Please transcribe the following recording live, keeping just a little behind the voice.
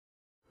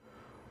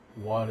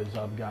What is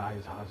up,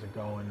 guys? How's it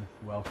going?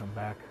 Welcome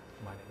back.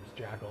 My name is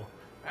Jackal,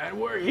 and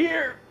we're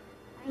here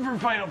for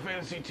Final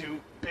Fantasy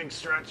II. Big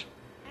stretch.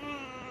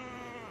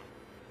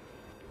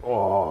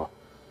 Oh,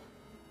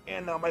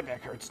 and now my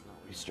back hurts. Now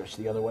we stretch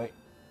the other way.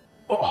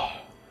 Oh,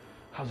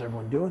 how's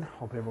everyone doing?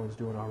 Hope everyone's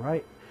doing all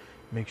right.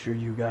 Make sure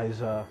you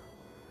guys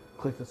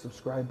click the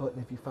subscribe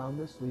button if you found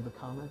this. Leave a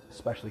comment,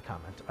 especially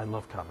comment. I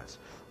love comments.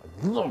 I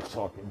love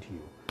talking to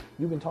you.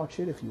 You can talk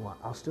shit if you want.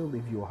 I'll still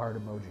leave you a heart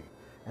emoji.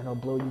 And I'll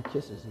blow you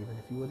kisses even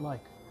if you would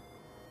like.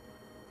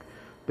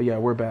 But yeah,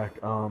 we're back.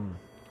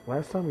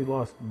 Last time we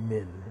lost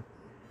Min.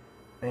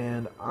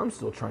 And I'm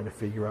still trying to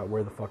figure out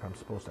where the fuck I'm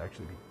supposed to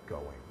actually be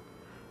going.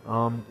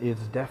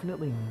 It's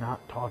definitely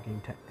not talking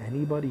to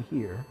anybody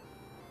here.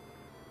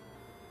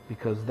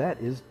 Because that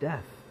is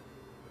death.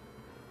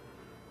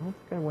 I don't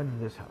think I went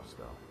in this house,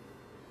 though.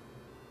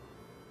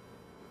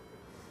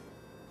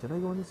 Did I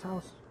go in this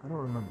house? I don't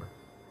remember.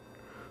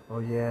 Oh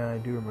yeah, I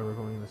do remember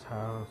going in this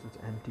house. It's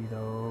empty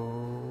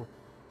though.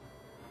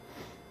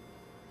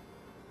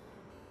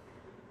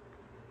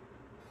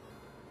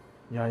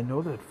 Yeah, I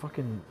know that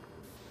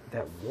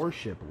that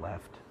warship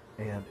left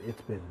and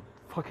it's been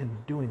fucking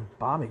doing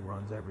bombing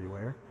runs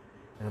everywhere.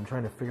 And I'm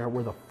trying to figure out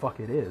where the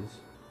fuck it is.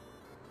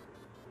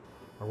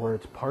 Or where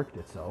it's parked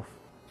itself.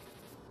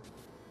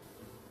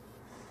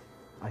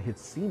 I had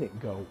seen it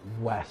go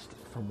west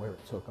from where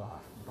it took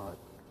off, but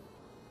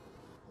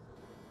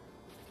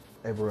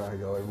everywhere I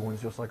go, everyone's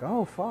just like,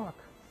 oh, fuck.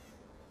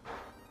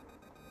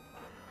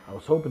 I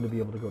was hoping to be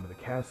able to go to the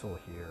castle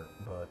here,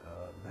 but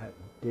that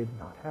did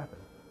not happen.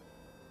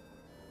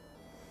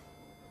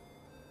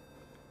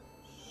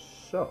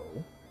 So,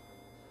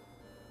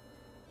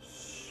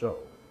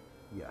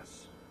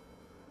 yes.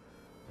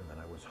 And then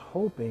I was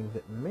hoping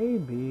that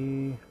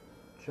maybe,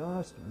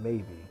 just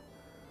maybe,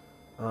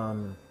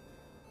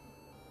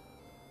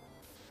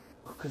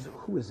 because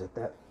who is it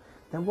that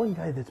one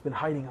guy that's been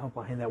hiding out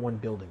behind that one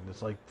building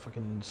that's like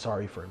fucking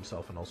sorry for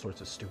himself and all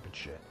sorts of stupid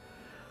shit.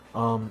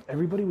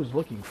 Everybody was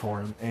looking for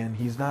him and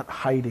he's not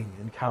hiding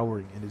and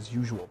cowering in his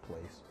usual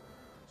place.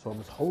 So I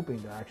was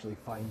hoping to actually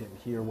find him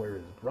here where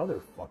his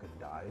brother fucking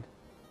died.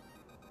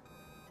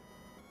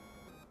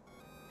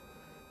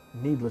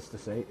 Needless to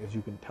say, as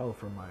you can tell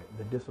from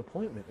the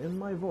disappointment in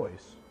my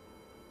voice,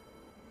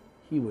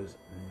 he was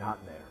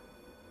not there.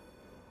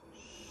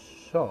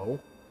 So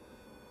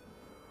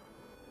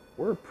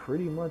we're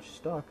pretty much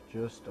stuck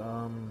just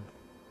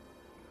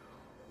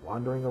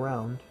wandering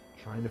around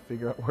trying to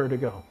figure out where to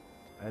go.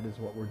 That is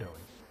what we're doing.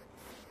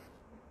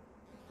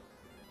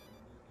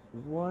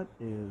 What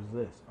is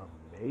this? A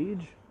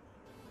mage?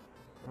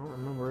 I don't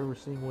remember ever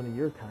seeing one of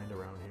your kind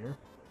around here.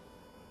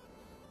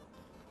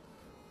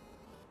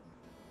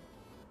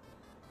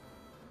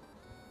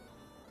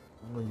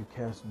 When you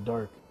cast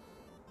dark.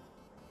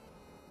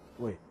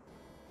 Wait.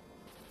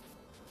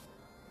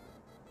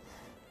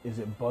 Is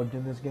it bugged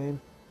in this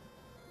game?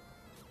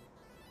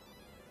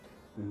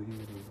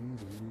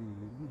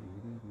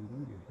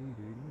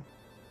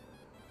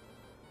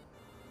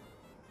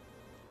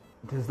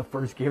 This is the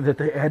first game that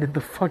they added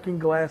the fucking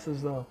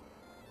glasses, though.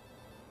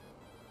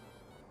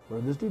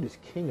 Bro, this dude is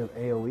king of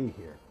AoE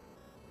here.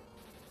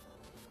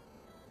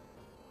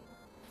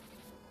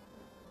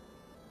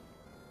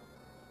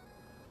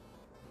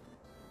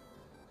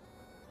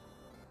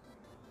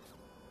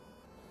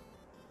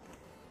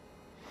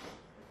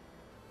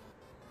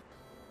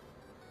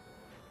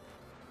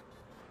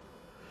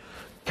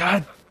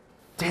 God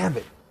damn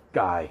it,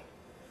 guy.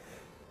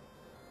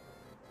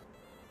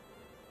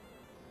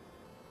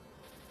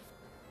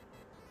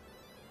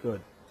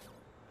 Good.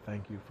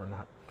 Thank you for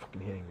not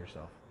fucking hitting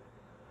yourself.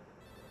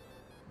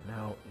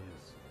 Now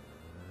is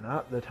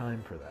not the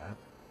time for that.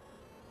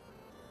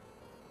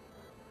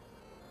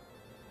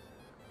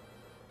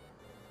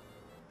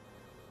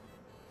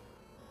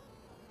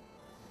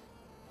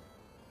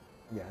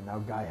 Yeah, now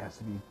Guy has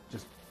to be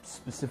just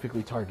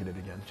specifically targeted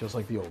again, just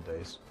like the old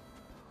days.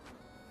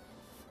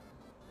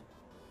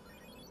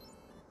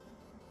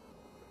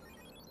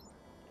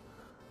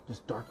 Does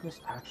darkness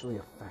actually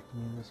affect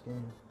me in this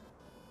game?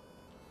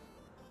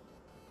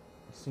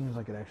 It seems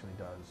like it actually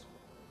does.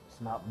 It's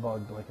not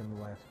bugged like in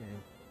the last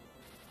game.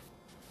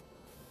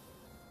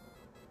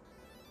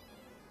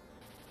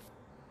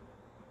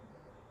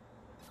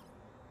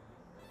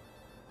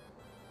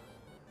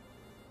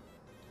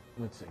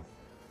 Let's see.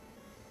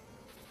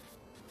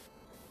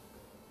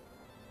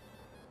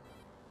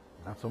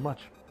 Not so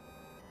much.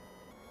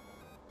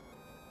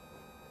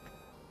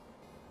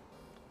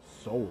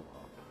 Soul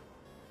up.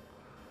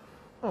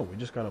 Oh, we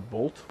just got a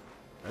bolt.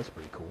 That's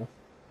pretty cool.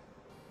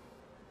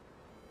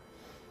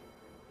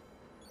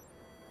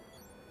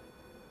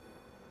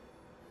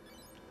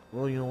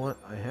 Well, you know what?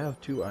 I have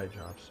 2 eye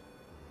drops.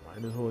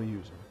 Might as well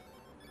use them.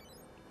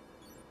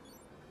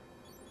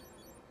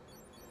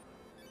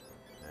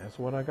 That's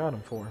what I got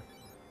them for.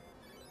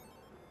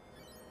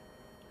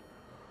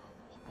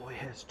 Oh boy,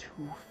 has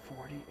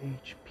 240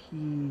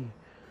 HP.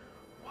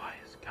 Why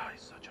is Guy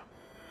such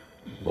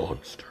a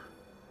monster?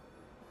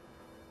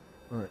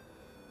 Alright.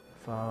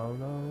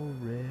 Follow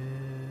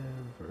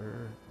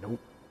river. Nope.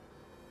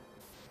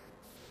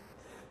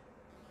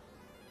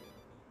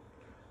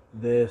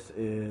 This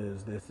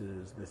is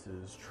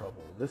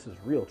trouble. This is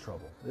real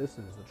trouble. This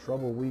is the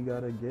trouble we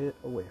gotta get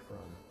away from.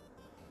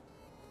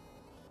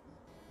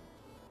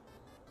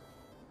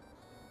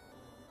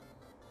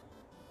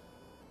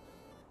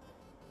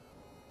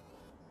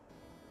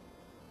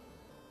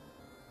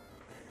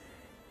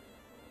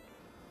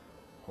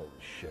 Holy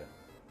shit.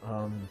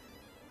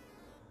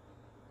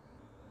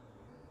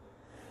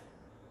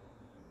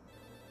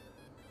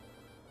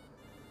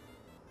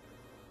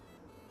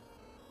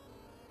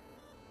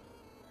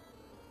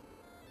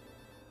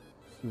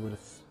 See what a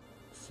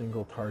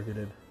single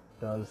targeted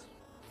does.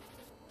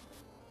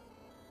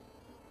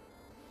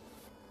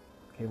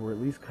 Okay, we're at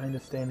least kind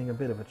of standing a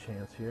bit of a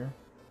chance here.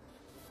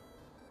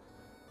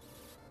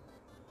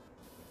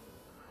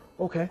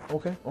 Okay.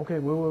 Wait.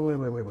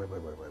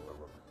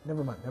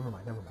 Never mind.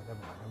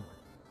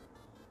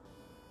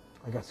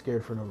 I got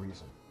scared for no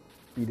reason.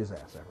 Beat his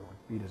ass, everyone.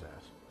 Beat his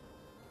ass.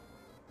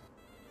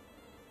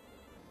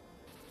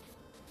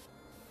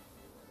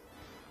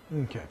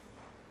 Okay.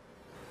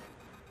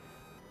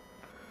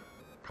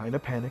 Kind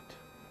of panicked.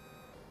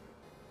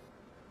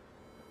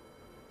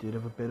 Did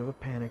have a bit of a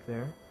panic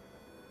there.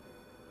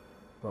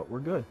 But we're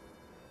good.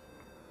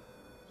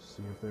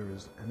 See if there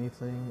is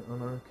anything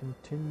on our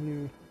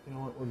continued. You know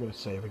what? We're going to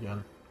save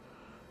again.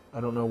 I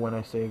don't know when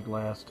I saved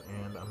last,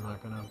 and I'm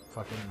not going to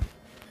fucking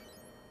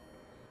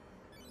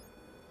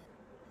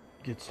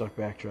get stuck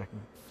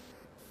backtracking.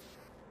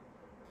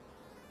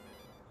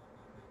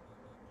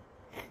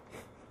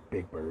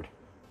 Big bird.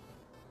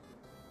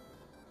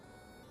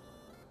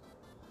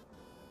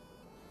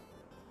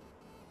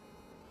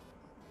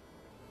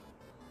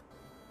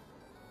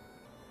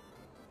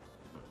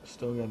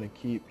 Still got to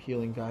keep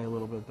healing Guy a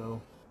little bit,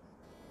 though.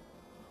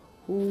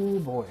 Ooh,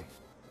 boy.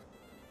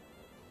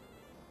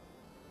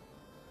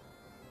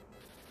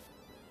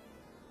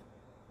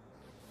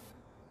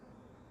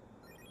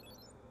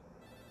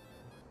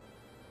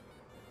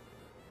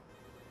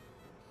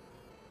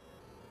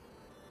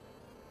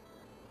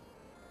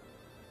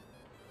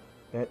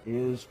 That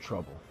is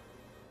trouble.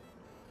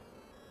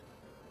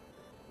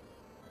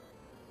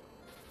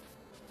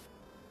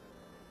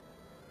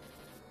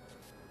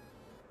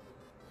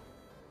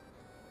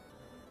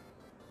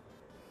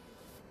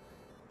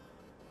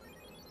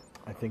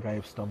 I think I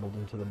have stumbled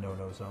into the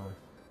no-no zone.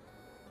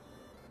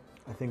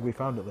 I think we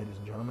found it, ladies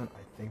and gentlemen. I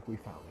think we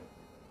found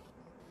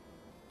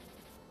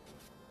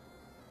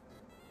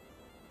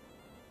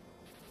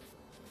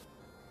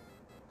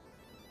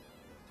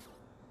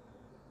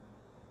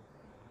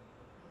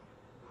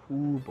it.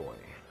 Ooh, boy.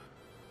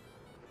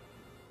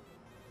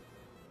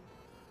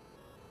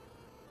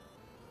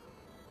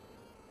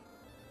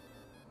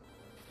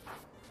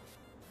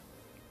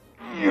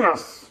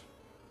 Yes!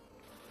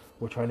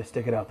 We're trying to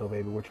stick it out, though,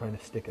 baby. We're trying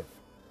to stick it.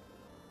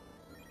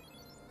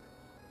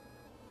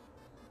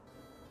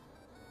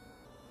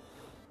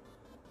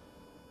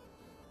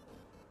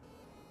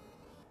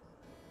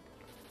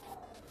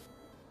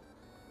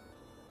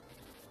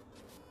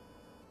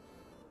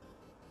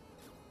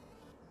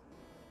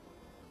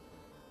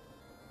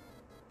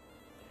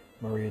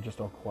 Maria just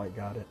don't quite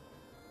got it.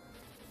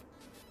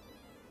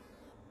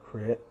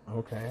 Crit.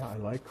 Okay, I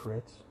like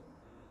crits.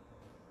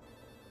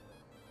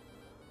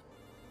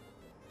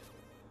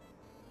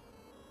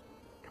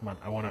 Come on,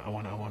 I wanna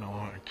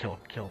kill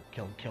him.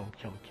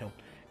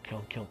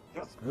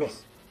 Yes,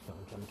 miss.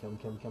 Kill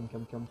him.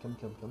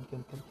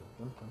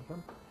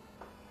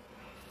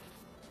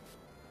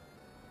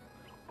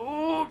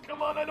 Oh,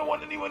 come on, I don't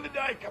want anyone to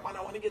die. Come on,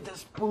 I wanna get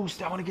this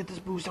boost.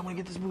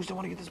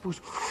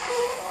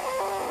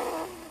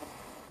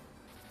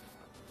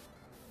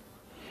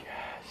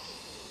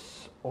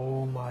 Yes.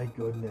 Oh my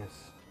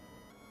goodness.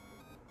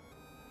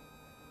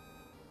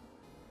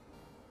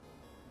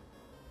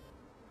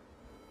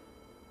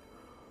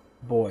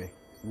 Boy,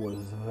 was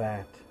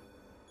that.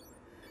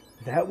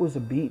 That was a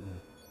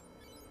beating.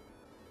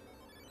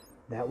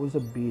 That was a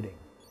beating.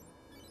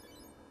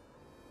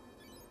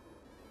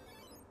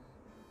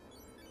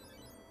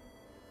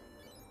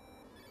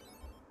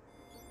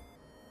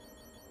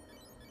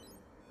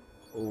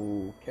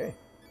 Okay.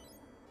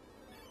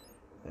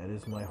 That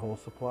is my whole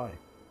supply.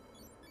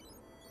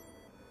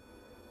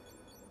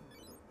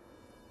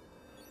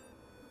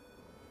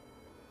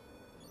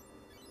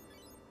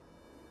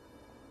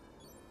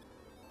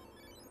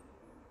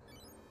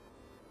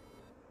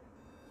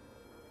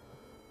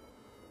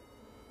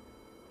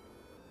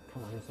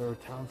 Come on, is there a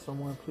town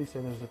somewhere? Please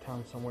say there's a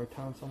town somewhere.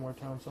 Town somewhere.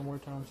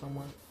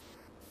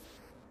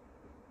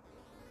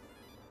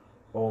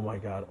 Oh my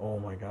god.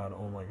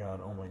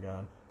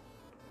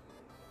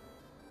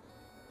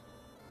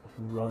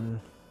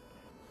 Run.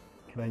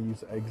 Can I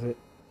use exit?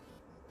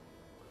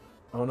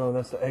 Oh no,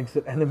 that's the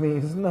exit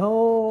enemies.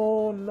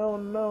 No.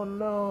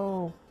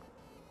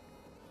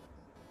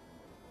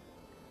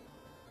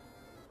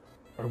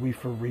 Are we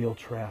for real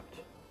trapped?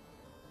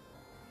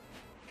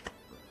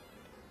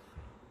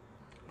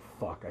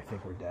 Fuck, I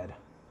think we're dead.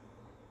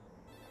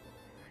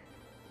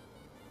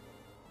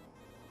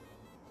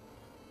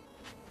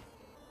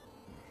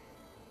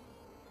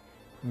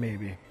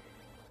 Maybe.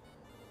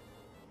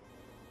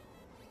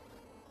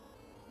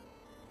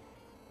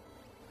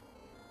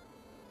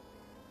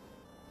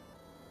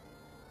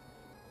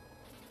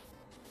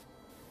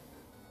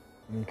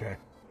 Okay.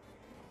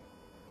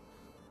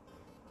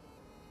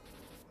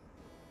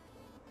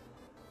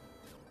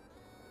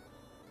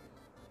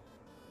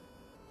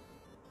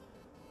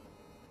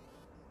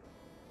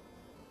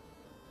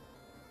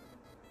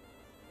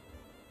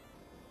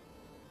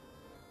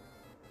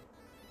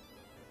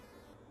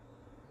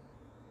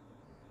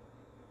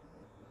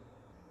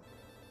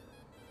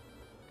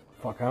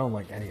 Fuck, I don't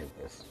like any of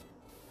this.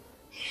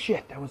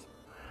 Shit, that was...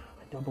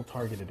 I double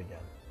targeted again.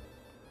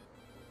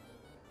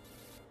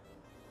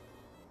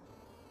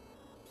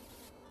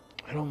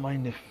 I don't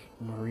mind if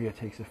Maria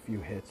takes a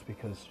few hits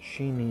because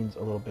she needs a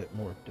little bit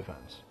more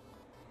defense.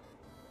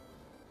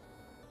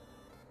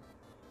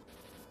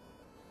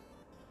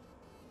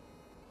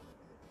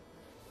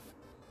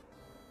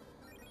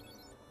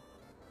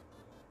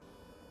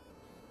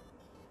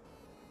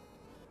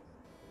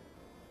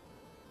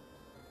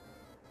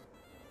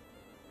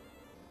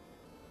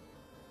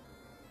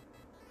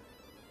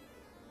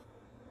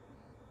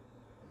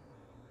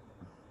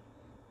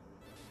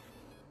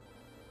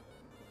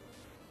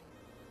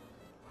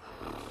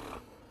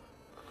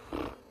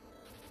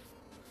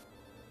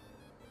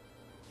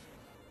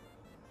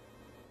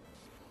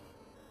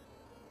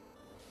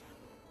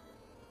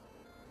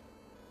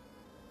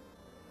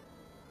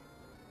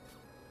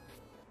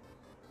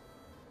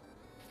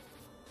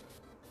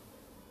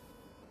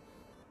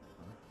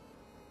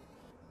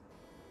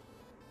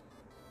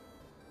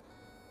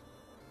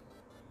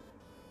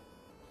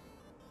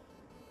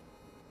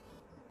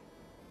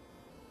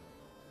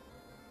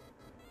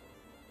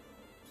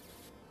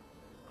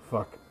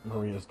 Fuck,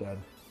 Maria's dead.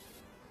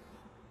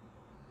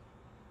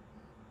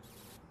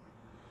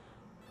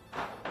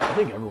 I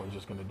think everyone's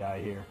just gonna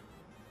die here.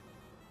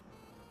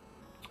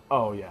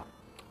 Oh yeah.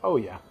 Oh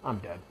yeah, I'm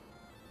dead.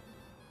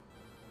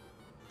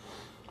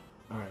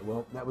 Alright,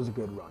 well, that was a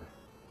good run.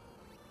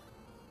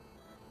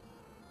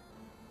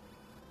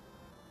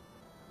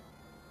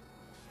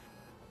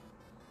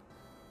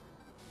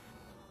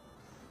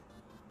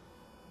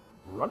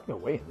 Running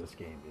away in this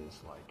game is,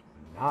 like,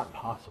 not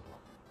possible.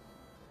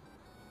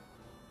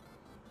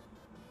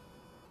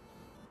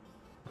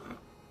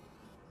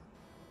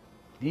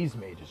 These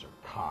mages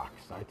are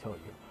cocks, I tell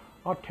you.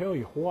 I'll tell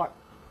you what.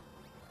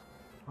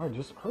 Alright,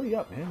 just hurry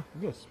up, man.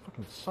 You guys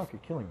fucking suck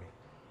at killing me.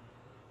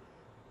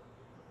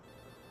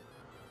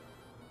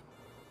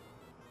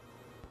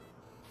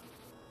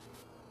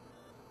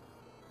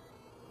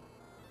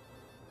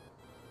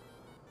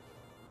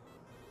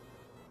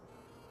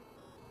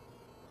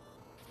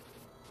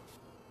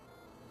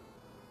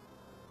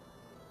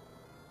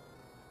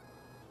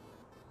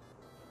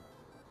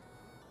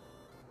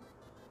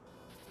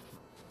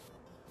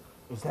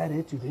 Is that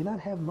it? Do they not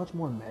have much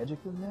more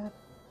magic than that?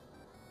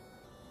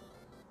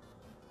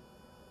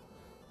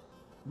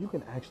 You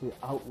can actually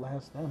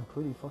outlast them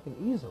pretty fucking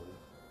easily.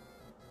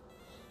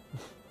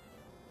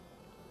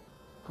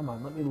 Come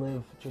on, let me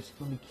live. Just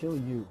let me kill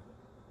you.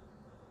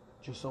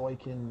 Just so I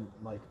can,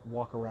 like,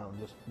 walk around.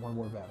 Just one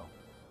more battle.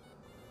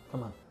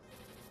 Come on.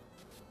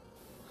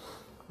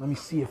 Let me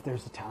see if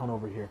there's a town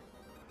over here.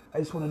 I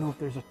just want to know if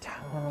there's a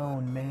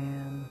town,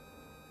 man.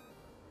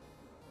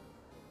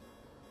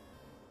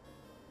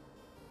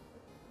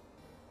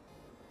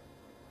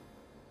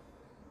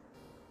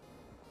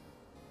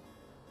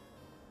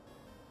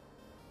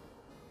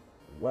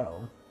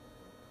 Well,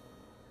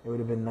 it would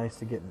have been nice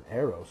to get an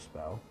arrow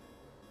spell.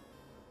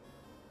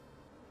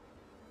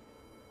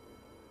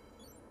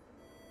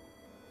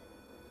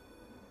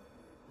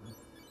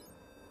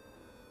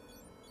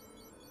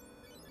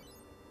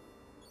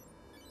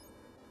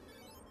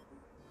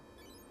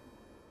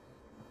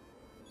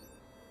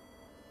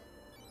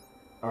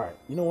 Alright,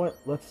 you know what?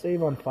 Let's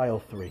save on file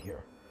 3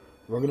 here.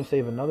 We're going to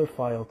save another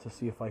file to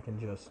see if I can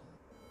just...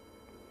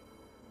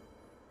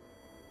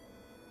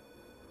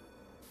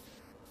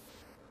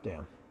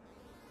 Damn.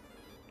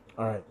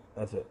 Alright,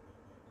 that's it.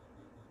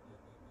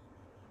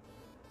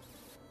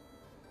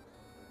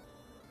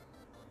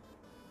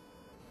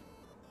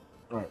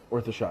 Alright,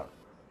 worth a shot.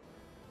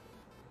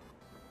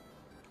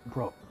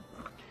 Bro,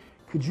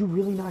 could you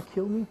really not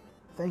kill me?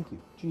 Thank you.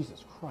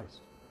 Jesus Christ.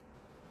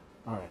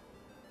 Alright.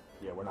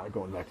 Yeah, we're not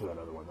going back to that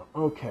other one, though.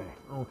 Okay,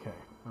 okay,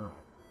 alright.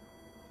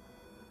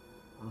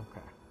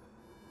 Okay.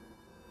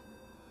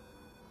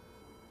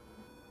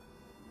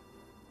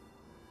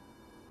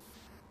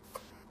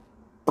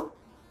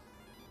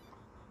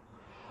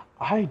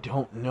 I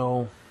don't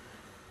know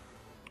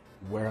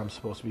where I'm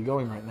supposed to be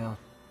going right now.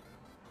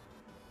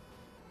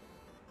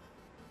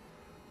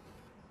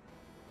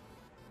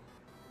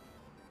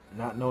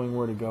 Not knowing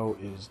where to go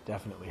is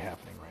definitely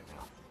happening right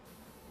now.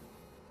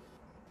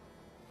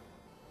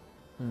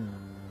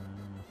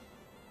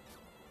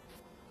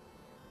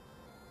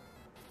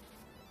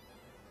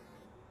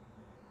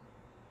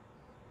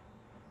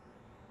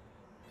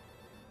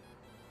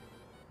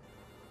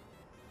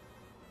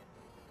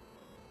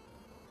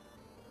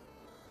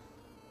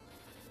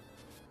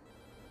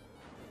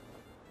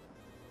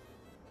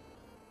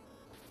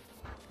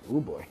 Oh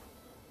boy.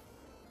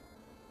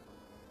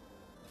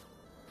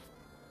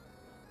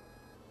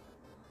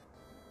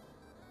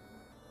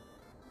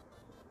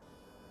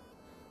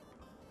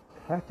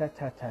 Tat tat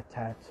tat tat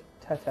tat.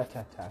 Tat tat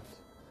tat tat.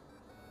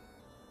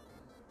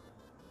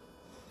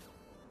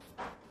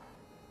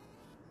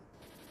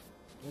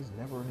 There's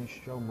never any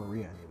show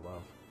Maria any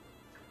love.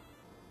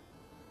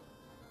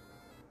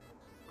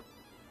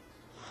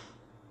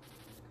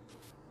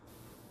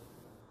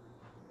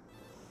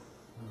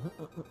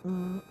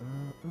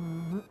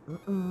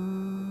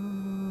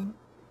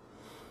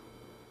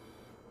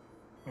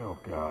 Oh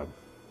God.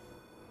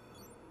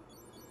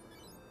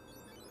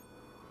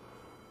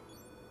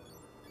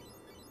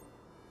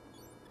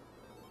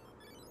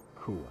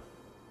 Cool.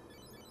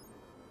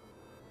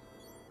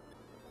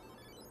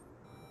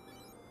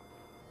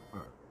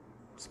 Alright,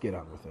 let's get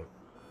on with it.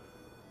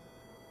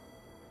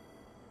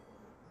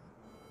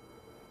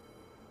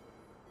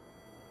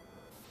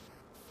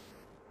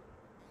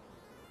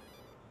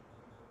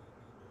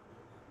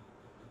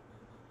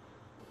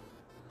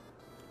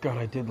 God,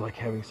 I did like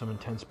having some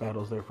intense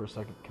battles there for a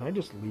second. Can I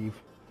just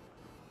leave?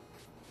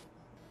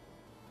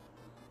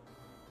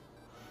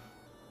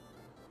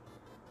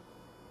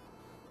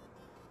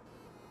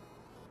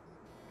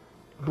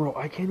 Bro,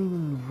 I can't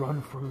even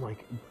run from,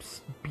 like,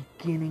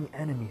 beginning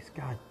enemies.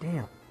 God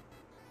damn.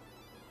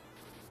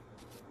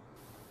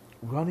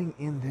 Running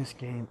in this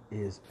game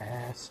is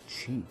ass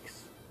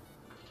cheeks.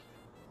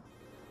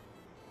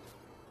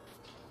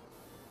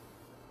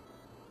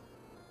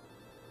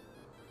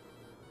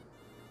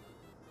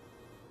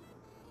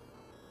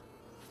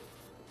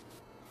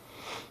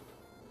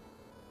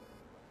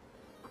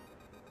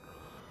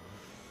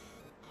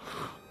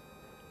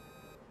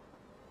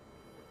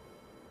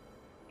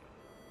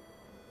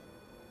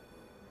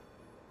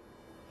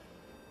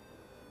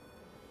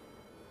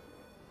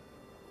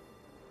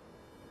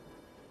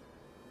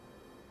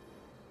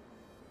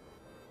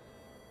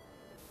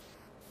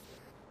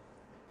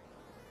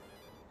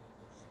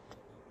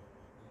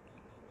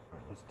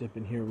 Let's dip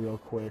in here real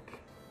quick.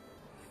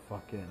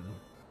 Fucking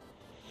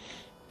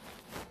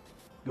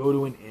go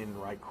to an inn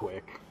right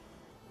quick.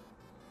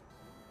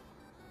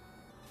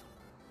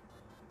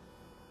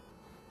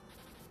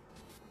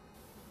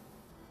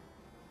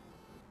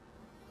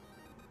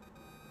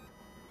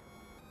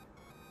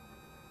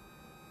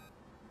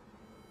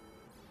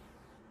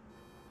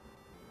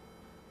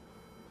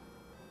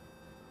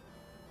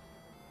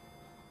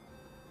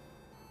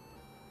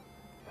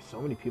 So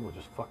many people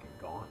just fucking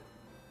gone.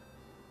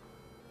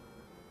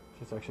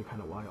 It's actually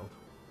kind of wild.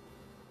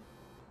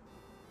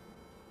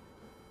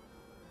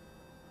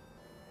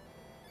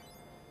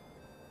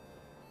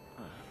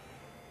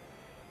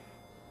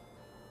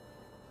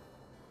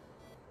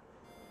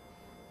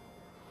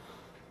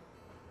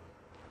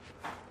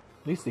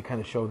 At least they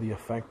kind of show the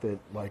effect that,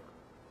 like,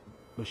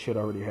 the shit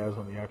already has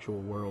on the actual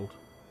world.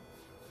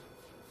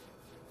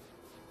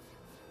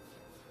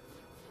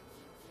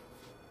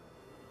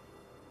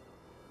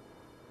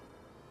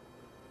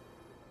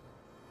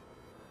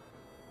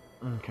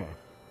 Okay.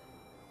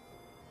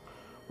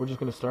 We're just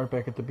going to start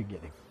back at the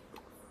beginning.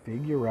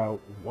 Figure out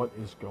what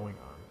is going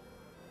on.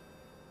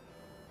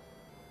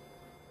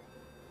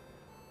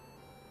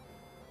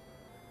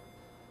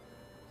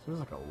 Seems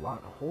like a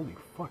lot. Holy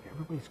fuck,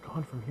 everybody's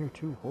gone from here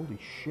too. Holy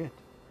shit.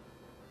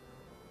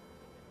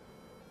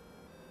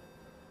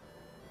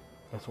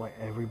 That's why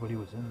everybody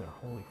was in there.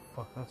 Holy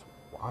fuck, that's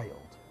wild.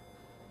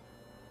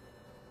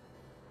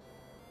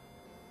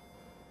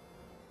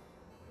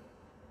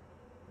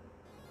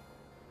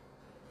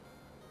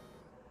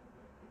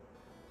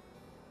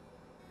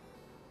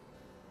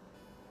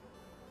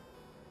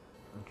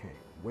 Okay,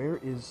 where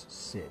is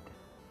Sid?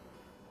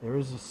 There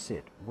is a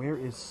Sid. Where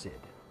is Sid?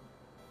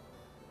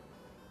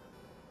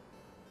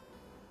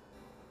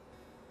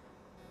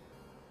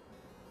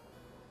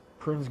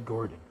 Prince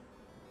Gordon.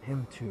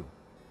 Him too.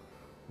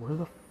 Where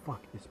the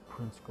fuck is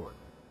Prince Gordon?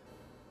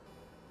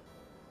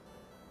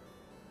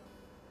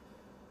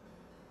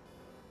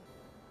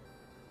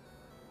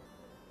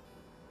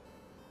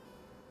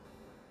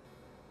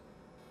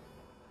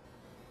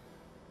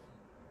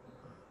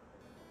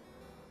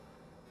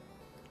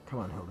 Come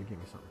on, Hilda, give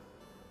me something.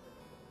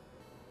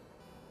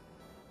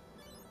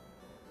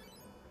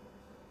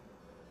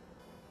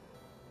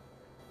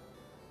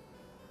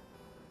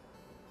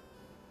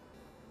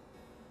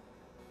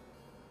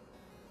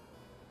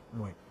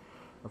 Wait,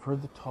 I've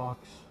heard the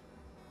talks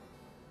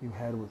you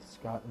had with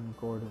Scott and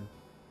Gordon.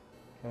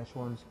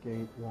 Cashwarn's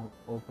gate won't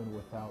open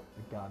without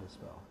the goddess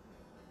spell.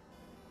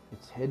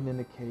 It's hidden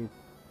in a cave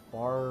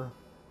far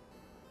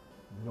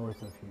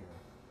north of here.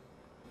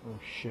 Oh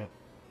shit.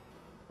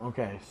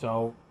 Okay,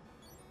 so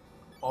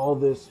all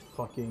this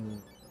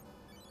fucking...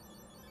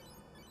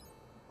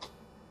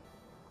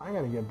 I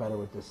gotta get better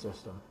with this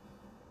system.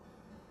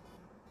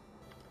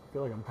 I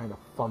feel like I'm kind of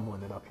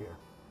fumbling it up here.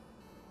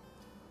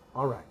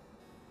 Alright.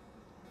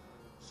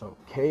 So,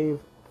 cave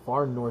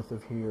far north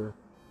of here,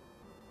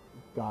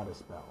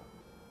 goddess bell.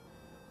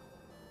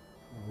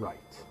 Right.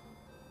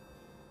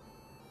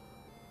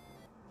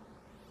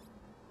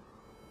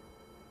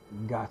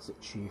 Gots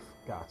it, Chief.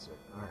 Gots it.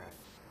 Alright.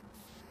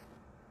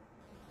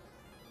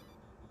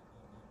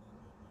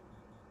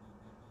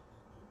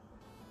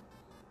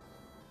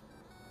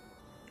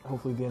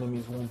 Hopefully the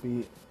enemies won't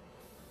be...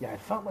 Yeah,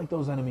 it felt like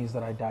those enemies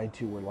that I died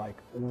to were like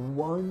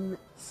one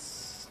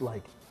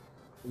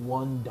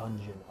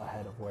dungeon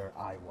ahead of where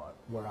I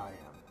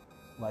am.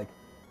 Like,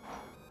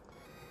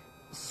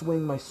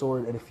 swing my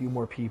sword at a few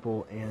more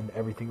people and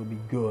everything would be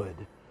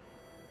good.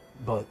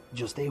 But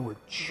just, they were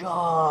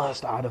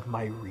just out of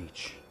my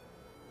reach.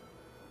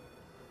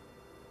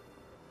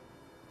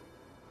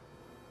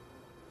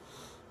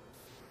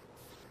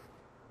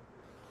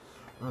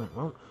 Alright,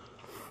 well,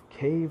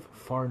 cave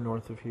far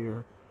north of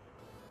here.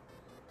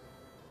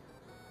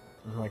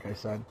 And like I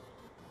said,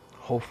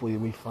 hopefully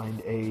we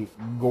find a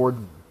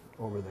Gordon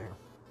over there.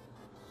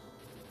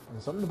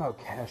 And something about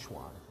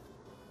Cashwan.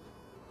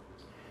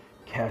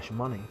 Cash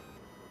money.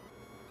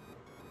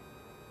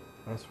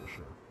 That's for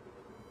sure.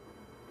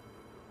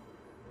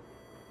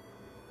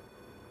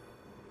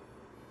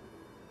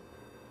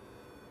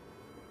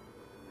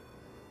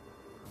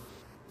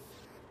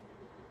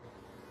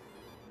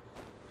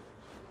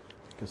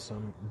 Because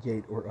some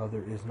gate or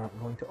other is not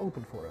going to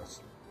open for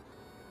us.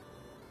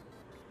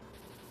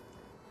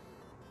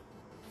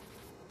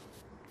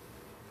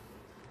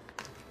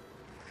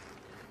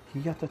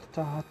 What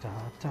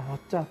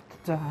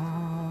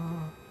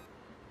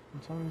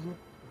time is it?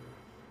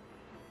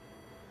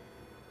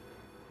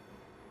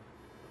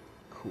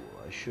 Cool,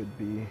 I should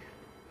be...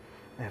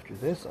 After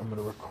this, I'm going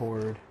to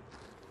record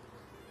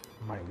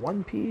my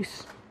One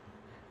Piece,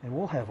 and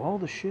we'll have all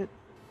the shit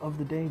of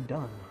the day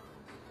done.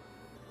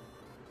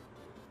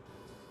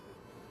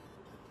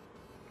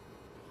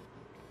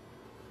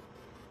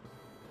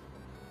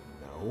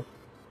 No.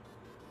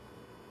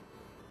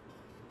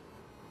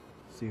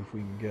 See if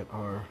we can get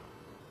our...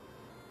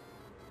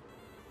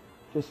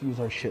 Just use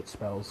our shit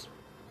spells.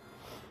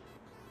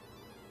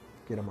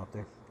 Get them up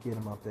there. Get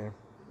them up there.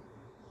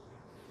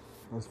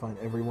 Let's find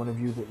every one of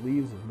you that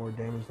leaves with more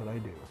damage than I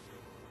do.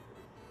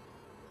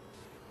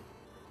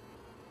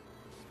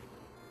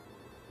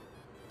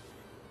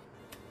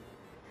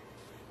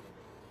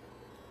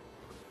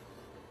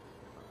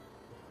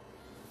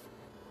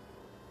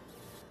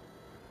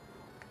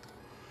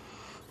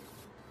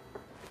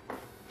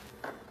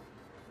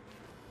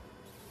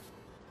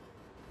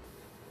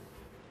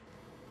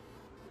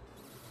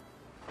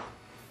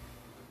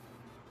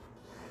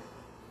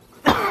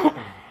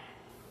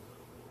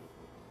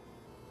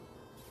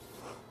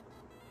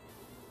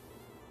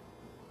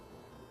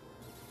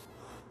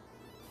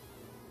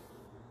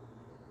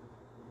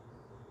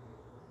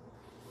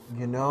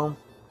 You know,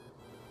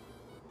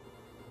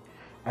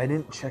 I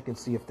didn't check and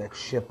see if that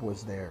ship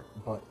was there,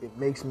 but it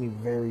makes me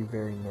very,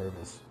 very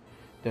nervous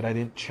that I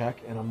didn't check,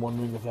 and I'm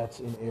wondering if that's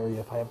an area,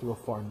 if I have to go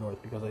far north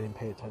because I didn't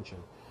pay attention.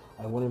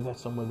 I wonder if that's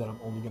somewhere that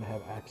I'm only going to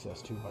have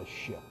access to by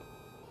ship.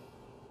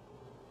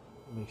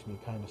 It makes me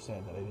kind of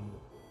sad that I didn't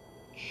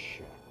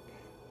check.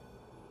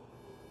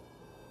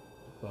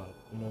 But,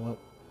 you know what?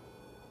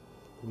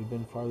 We've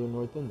been farther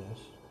north than this.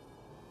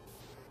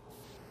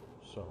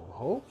 So,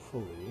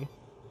 hopefully...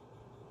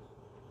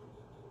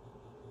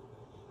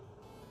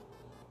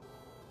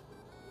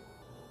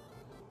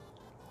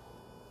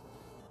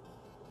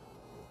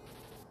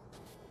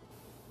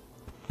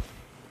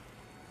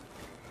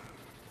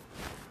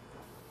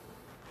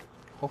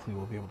 Hopefully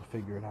we'll be able to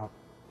figure it out.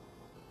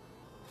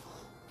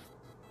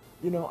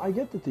 You know, I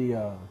get that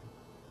the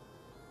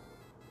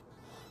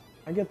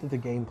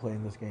gameplay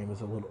in this game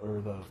is a little, or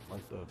the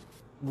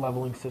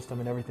leveling system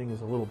and everything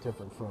is a little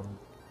different from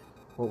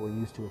what we're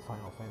used to with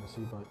Final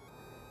Fantasy, but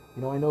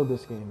you know, I know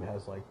this game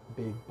has like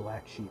big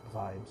black sheep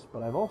vibes,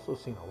 but I've also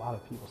seen a lot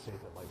of people say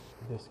that like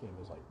this game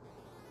is like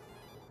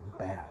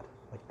bad,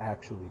 like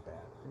actually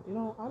bad. And, you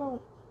know, I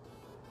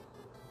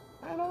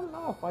don't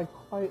know if I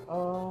quite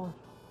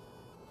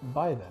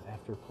buy that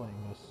after playing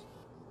this.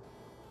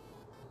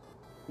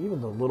 Even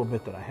the little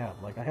bit that I have.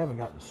 Like, I haven't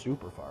gotten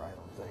super far, I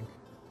don't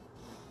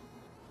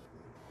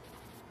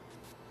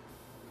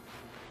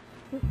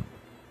think.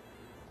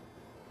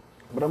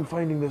 But I'm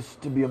finding this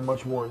to be a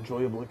much more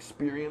enjoyable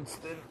experience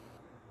than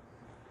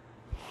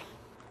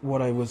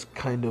what I was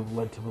kind of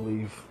led to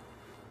believe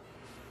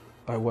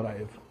by what I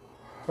have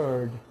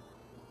heard.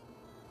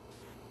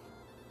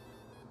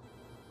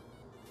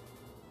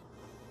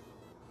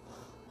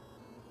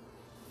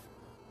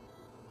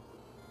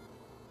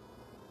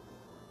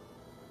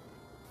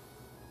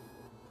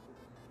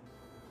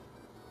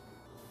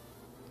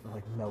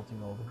 Like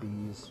melting all the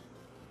bees.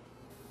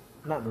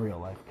 Not in real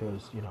life,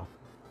 because, you know,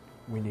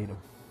 we need them.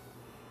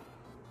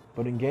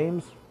 But in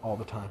games, all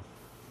the time.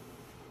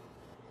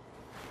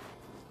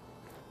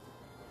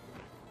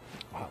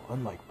 Wow,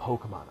 unlike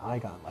Pokemon, I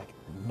got like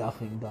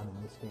nothing done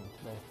in this game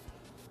today.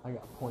 I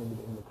got pointed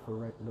in the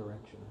correct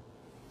direction.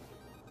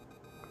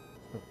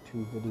 Like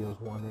 2 videos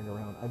wandering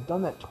around. I've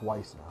done that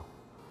twice now.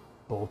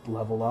 Both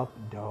level up.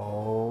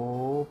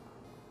 Dope.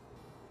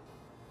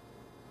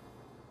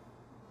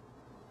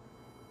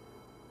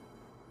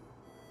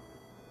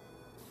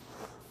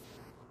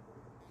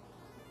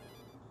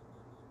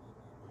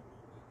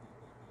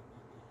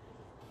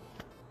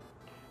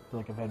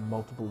 Like I've had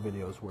multiple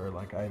videos where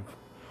like I've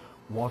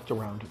walked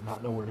around, did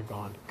not know where to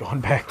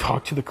gone back,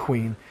 talked to the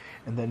queen,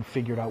 and then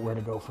figured out where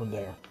to go from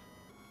there.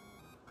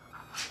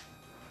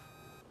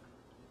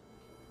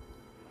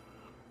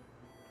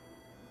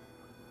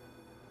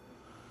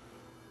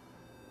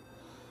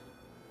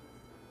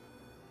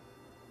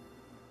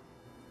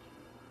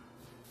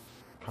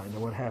 Kind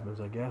of what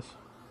happens, I guess.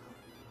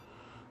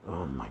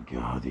 Oh my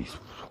god, these...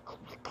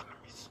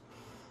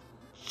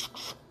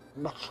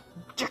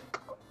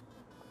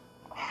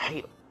 I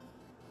hate them.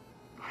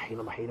 I hate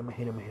them, I hate them, I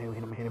hate them, I hate them, I hate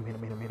them, I hate them, I hate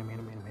them, I hate them, I hate them, I hate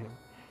them, I hate them, I hate them.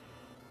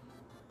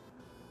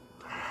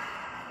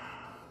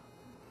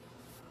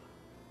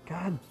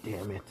 God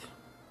damn it.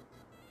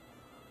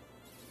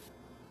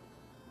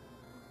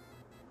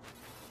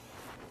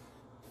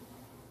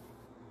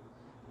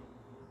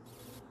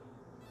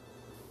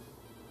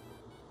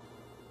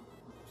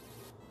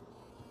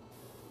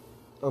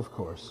 Of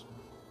course.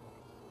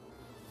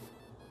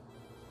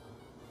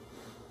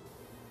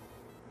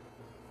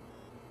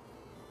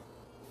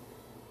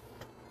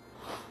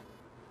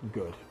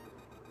 Good.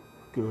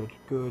 Good,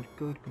 good,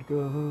 good, good,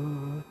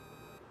 good.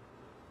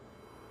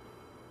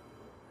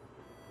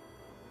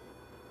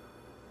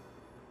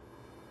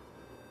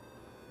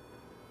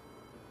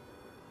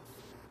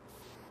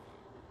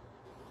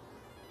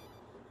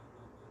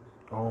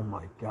 Oh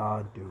my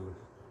god, dude.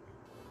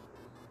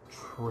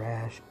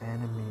 Trash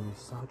enemies.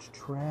 Such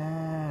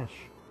trash.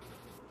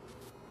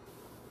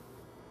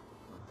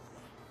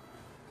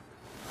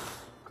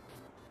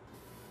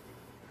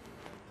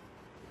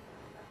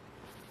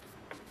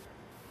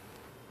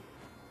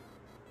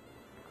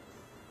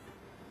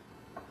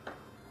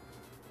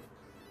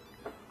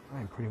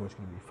 I'm pretty much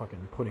going to be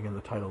fucking putting in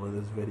the title of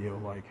this video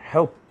like,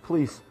 help,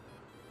 please.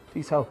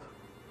 Please help.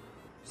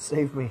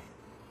 Save me.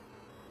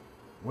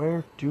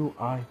 Where do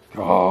I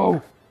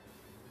go?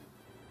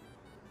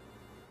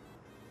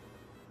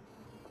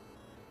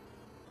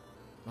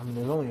 I mean,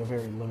 there's only a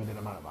very limited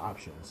amount of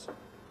options.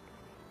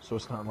 So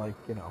it's not like,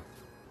 you know,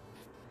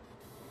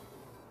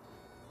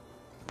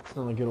 it's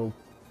not like it'll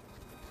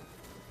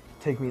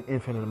take me an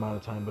infinite amount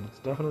of time, but it's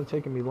definitely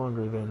taking me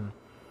longer than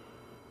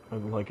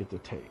I'd like it to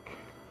take.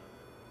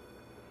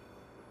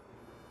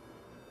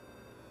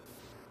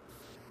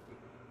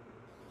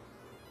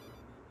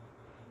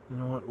 You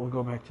know what? We'll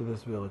go back to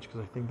this village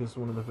because I think this is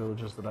one of the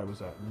villages that I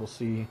was at, and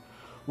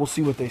we'll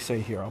see what they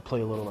say here. I'll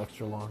play a little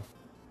extra long.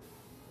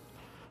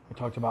 I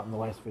talked about in the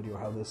last video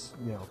how this,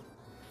 you know,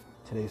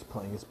 today's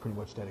playing is pretty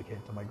much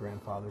dedicated to my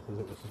grandfather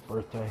because it was his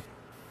birthday.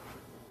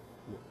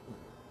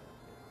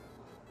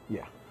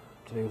 Yeah,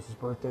 today was his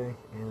birthday,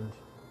 and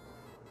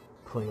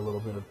playing a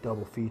little bit of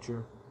double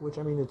feature, which,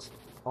 I mean, it's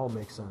all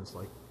makes sense.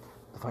 Like,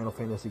 the Final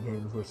Fantasy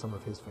games were some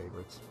of his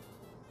favorites.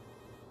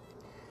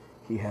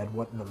 He had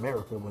what in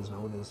America was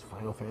known as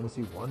Final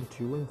Fantasy 1,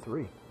 2, and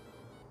 3.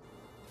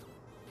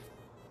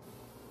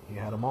 He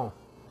had them all.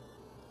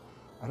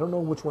 I don't know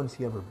which ones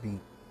he ever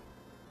beat.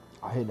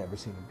 I had never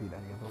seen him beat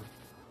any of them.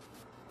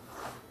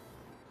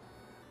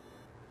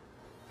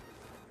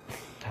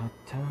 Ta,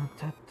 ta,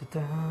 ta, ta,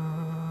 ta.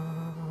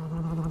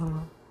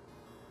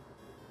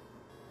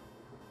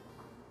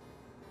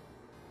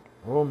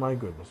 Oh my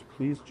goodness,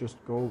 please just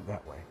go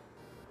that way.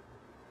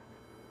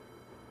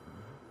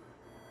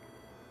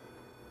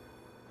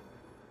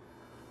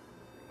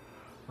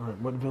 Alright,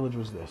 what village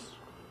was this?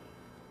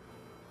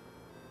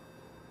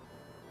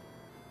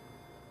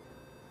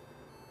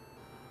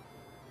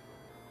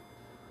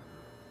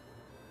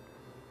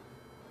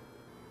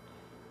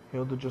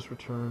 Hilda just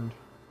returned.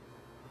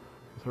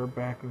 With her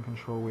back in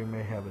control, we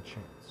may have a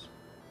chance.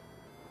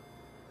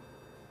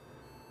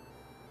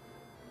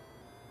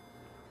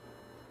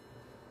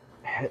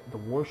 The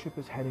warship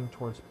is heading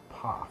towards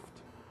Poft.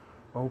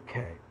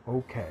 Okay,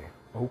 okay,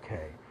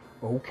 okay,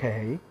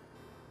 okay,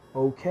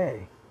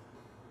 okay.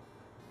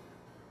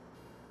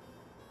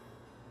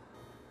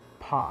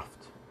 Poft.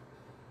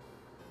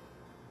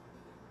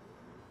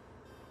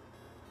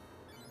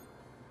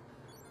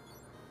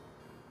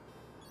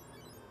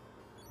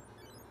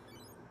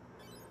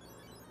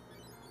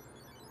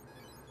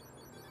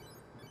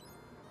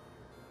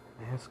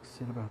 Ask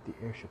Sid about the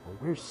airship. Well,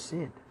 where's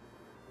Sid?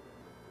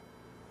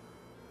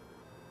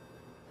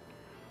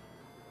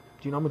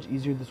 Do you know how much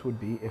easier this would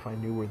be if I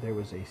knew where there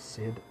was a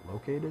Sid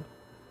located?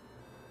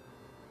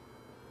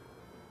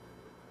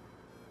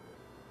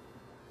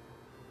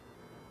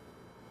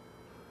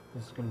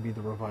 This is going to be the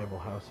revival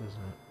house,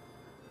 isn't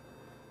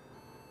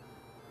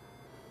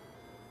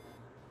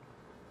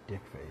it?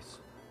 Dickface.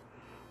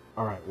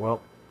 Alright,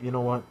 well, you know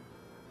what?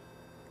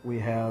 We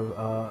have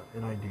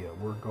an idea.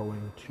 We're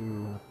going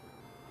to...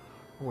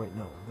 Oh, wait,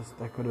 no.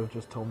 That could have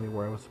just told me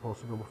where I was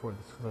supposed to go before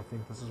this, because I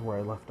think this is where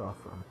I left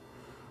off from.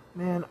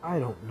 Man, I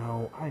don't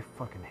know. I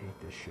fucking hate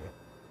this shit.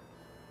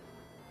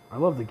 I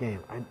love the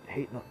game. I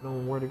hate not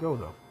knowing where to go,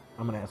 though.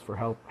 I'm going to ask for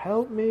help.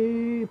 Help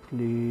me,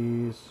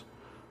 please.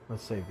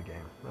 Let's save the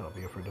game. That'll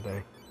be it for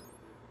today.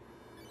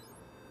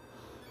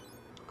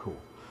 Cool.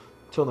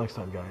 Till next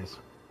time, guys.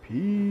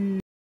 Peace.